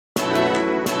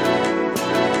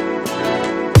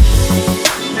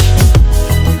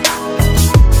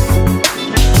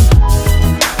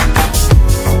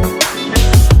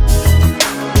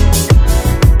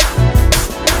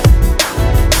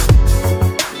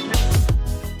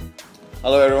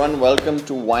Hello everyone, welcome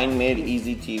to Wine Made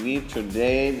Easy TV.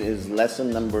 Today is lesson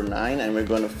number 9 and we're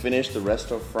going to finish the rest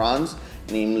of France,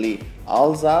 namely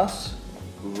Alsace,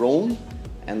 Rhone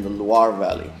and the Loire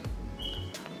Valley.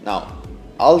 Now,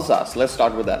 Alsace, let's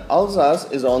start with that. Alsace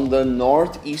is on the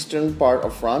northeastern part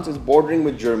of France. It's bordering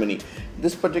with Germany.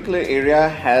 This particular area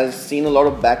has seen a lot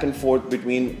of back and forth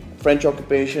between French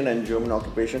occupation and German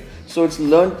occupation. So it's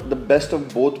learned the best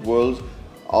of both worlds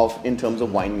in terms of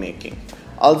winemaking.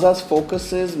 Alsace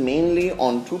focuses mainly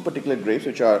on two particular grapes,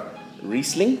 which are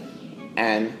Riesling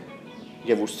and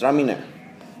Gewürztraminer.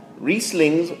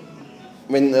 Rieslings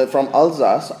from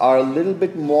Alsace are a little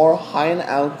bit more high in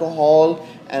alcohol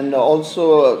and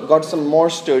also got some more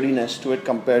sturdiness to it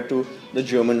compared to the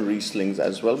German Rieslings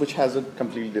as well, which has a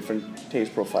completely different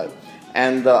taste profile.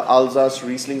 And the Alsace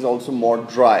Riesling is also more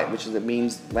dry,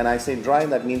 means when I say dry,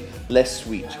 that means less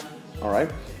sweet. All right.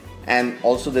 And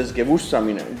also there's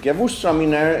Gewürztraminer.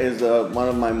 Gewürztraminer is one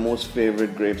of my most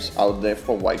favorite grapes out there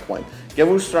for white wine.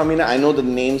 Gewürztraminer, I know the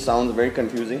name sounds very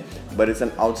confusing, but it's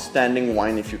an outstanding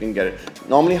wine if you can get it.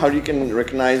 Normally how you can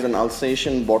recognize an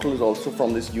Alsatian bottle is also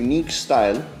from this unique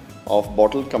style of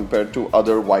bottle compared to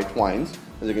other white wines.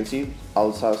 As you can see,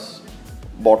 Alsace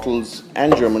bottles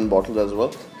and German bottles as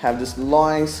well have this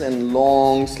nice and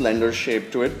long slender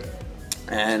shape to it,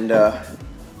 and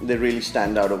they really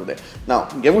stand out over there. Now,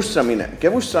 Gewürztraminer.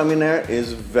 Gewürztraminer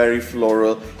is very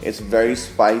floral, it's very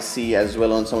spicy as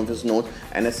well on some of its notes,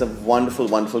 and it's a wonderful,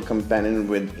 wonderful companion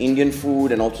with Indian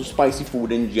food and also spicy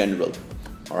food in general.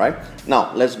 Alright,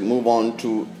 now let's move on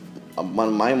to one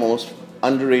of my most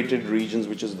underrated regions,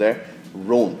 which is there,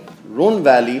 Rhone. Rhone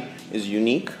Valley is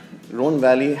unique. Rhone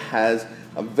Valley has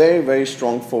a very, very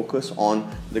strong focus on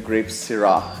the grapes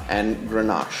Syrah and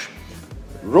Grenache.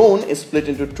 Rhone is split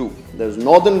into two. There's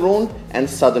northern Rhone and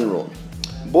southern Rhone.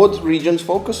 Both regions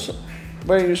focus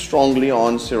very strongly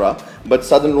on Syrah, but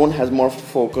southern Rhone has more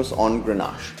focus on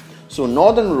Grenache. So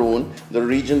northern Rhone, the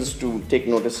regions to take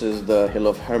notice is the hill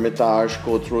of Hermitage,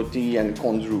 Côte-Rôtie and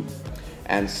Condrieu.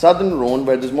 And southern Rhone,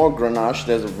 where there's more Grenache,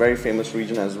 there's a very famous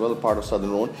region as well, a part of southern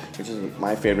Rhone, which is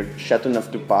my favorite,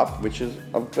 Châteauneuf-du-Pape, which is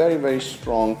a very, very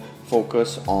strong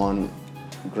focus on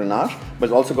Grenache, but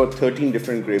it's also got 13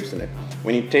 different grapes in it.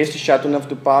 When you taste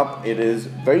Châteauneuf-du-Pape, it is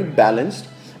very balanced,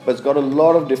 but it's got a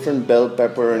lot of different bell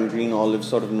pepper and green olive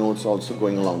sort of notes also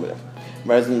going along with it.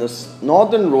 Whereas in the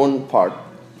northern Rhone part,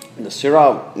 the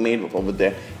Syrah made over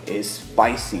there is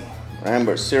spicy.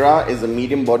 Remember, Syrah is a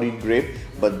medium-bodied grape,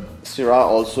 but Syrah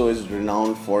also is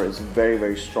renowned for its very,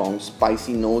 very strong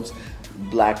spicy notes,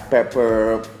 black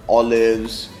pepper,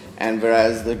 olives, and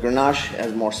whereas the Grenache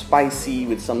has more spicy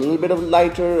with some little bit of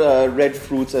lighter red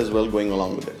fruits as well going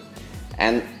along with it.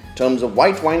 And in terms of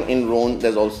white wine in Rhone,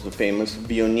 there's also the famous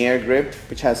Viognier grape,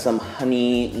 which has some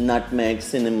honey, nutmeg,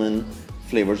 cinnamon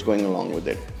flavors going along with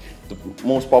it. The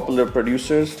most popular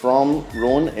producers from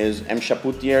Rhone is M.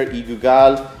 Chapoutier,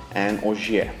 Igugal, and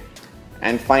Augier.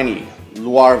 And finally,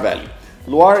 Loire Valley.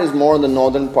 Loire is more the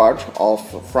northern part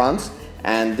of France,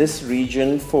 and this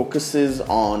region focuses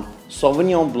on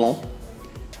Sauvignon Blanc,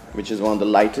 which is one of the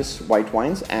lightest white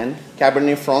wines, and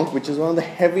Cabernet Franc, which is one of the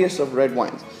heaviest of red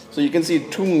wines. So you can see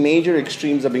two major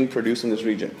extremes are being produced in this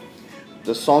region.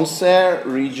 The Sancerre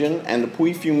region and the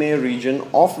Puy-Fumé region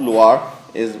of Loire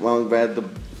is one where the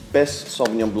best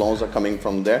Sauvignon Blancs are coming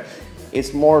from there.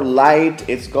 It's more light,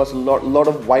 it's got a lot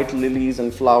of white lilies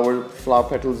and flower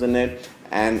petals in it,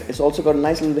 and it's also got a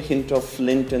nice little hint of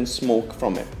flint and smoke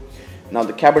from it. Now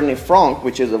the Cabernet Franc,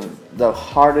 which is the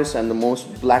hardest and the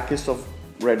most blackest of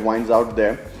red wines out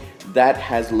there, that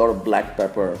has a lot of black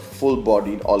pepper,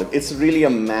 full-bodied olive. It's really a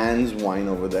man's wine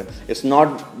over there. It's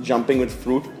not jumping with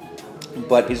fruit,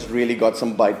 but it's really got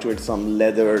some bite to it, some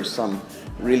leather, some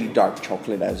really dark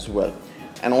chocolate as well.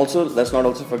 And also, let's not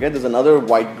also forget, there's another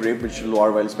white grape which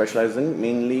Loire Valley specializes in,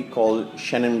 mainly called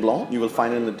Chenin Blanc. You will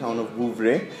find it in the town of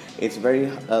Vouvray. It's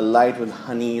very light with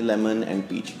honey, lemon, and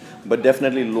peach. But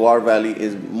definitely Loire Valley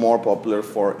is more popular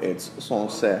for its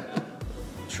Sancerre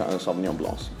Sauvignon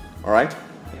Blancs. Alright,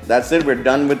 that's it. We're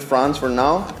done with France for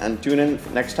now, and tune in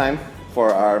next time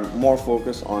for our more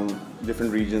focus on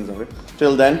different regions of it.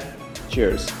 Till then,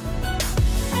 cheers.